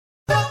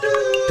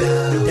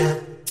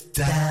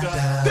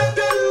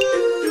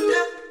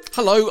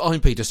Hello, I'm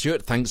Peter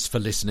Stewart. Thanks for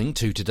listening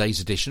to today's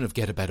edition of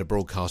Get a Better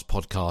Broadcast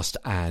podcast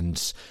and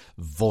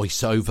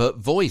Voiceover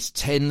Voice.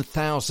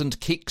 10,000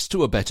 kicks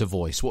to a better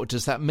voice. What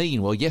does that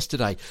mean? Well,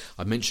 yesterday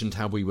I mentioned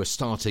how we were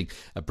starting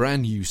a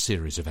brand new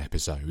series of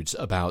episodes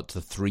about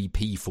the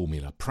 3P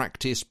formula: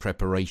 practice,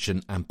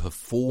 preparation and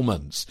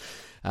performance.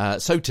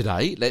 So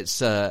today,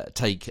 let's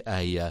take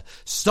a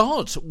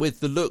start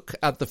with the look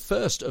at the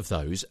first of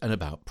those and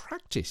about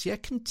practice. Yeah,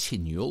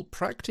 continual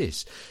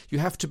practice. You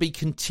have to be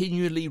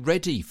continually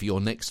ready for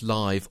your next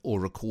live or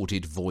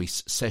recorded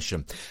voice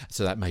session.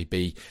 So that may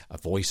be a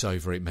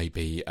voiceover, it may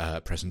be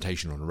a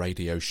presentation on a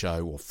radio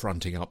show or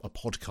fronting up a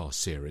podcast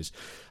series.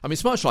 I mean,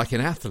 it's much like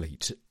an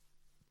athlete.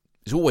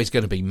 It's always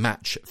going to be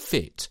match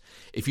fit.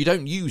 If you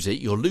don't use it,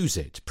 you'll lose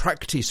it.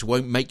 Practice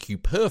won't make you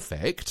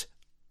perfect.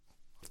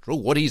 After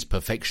all, what is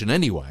perfection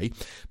anyway?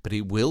 But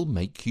it will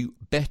make you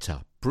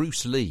better.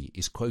 Bruce Lee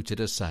is quoted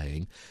as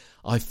saying,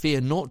 "I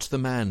fear not the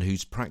man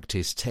who's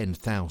practiced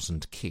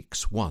 10,000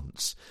 kicks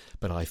once,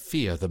 but I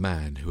fear the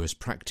man who has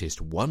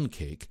practiced one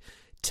kick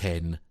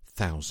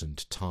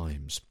 10,000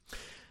 times."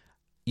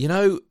 You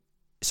know,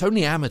 it's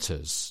only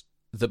amateurs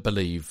that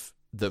believe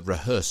that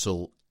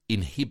rehearsal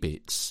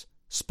inhibits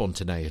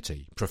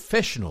spontaneity.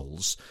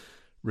 Professionals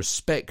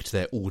respect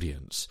their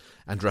audience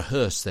and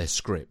rehearse their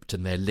script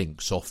and their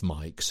links off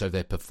mic, so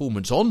their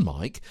performance on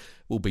mic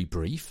will be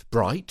brief,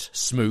 bright,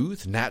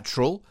 smooth,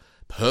 natural,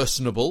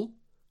 personable,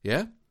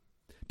 yeah?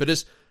 But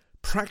as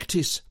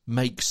practice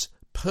makes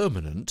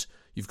permanent,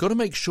 you've got to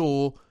make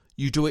sure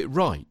you do it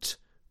right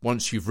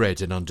once you've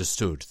read and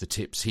understood the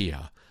tips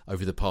here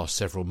over the past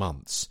several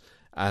months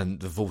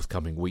and the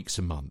forthcoming weeks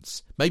and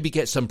months. Maybe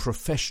get some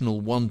professional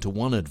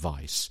one-to-one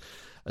advice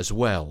as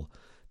well,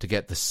 to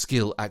get the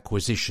skill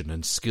acquisition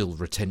and skill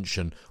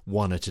retention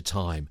one at a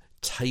time,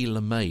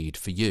 tailor-made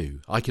for you.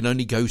 I can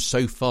only go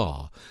so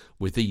far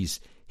with these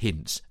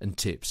hints and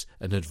tips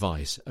and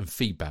advice and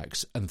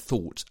feedbacks and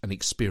thought and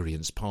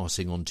experience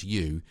passing on to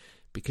you,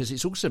 because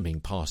it's also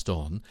being passed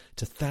on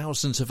to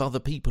thousands of other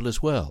people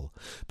as well.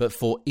 But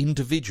for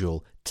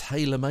individual,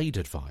 tailor-made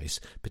advice,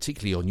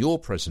 particularly on your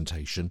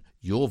presentation,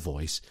 your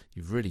voice,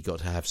 you've really got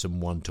to have some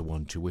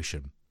one-to-one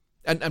tuition.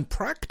 And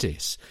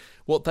practice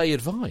what they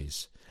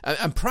advise.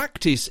 And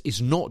practice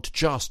is not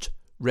just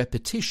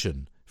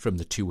repetition from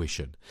the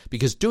tuition,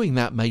 because doing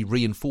that may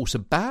reinforce a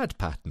bad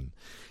pattern.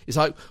 It's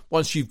like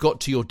once you've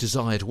got to your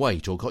desired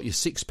weight or got your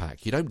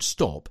six-pack, you don't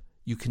stop,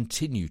 you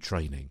continue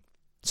training.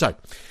 So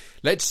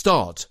let's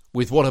start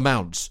with what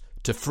amounts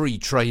to free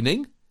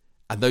training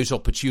and those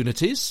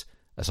opportunities,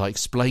 as I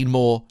explain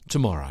more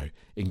tomorrow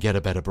in Get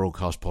a Better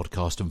Broadcast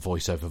podcast and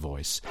Voiceover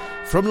Voice.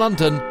 From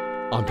London,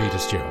 I'm Peter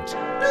Stewart.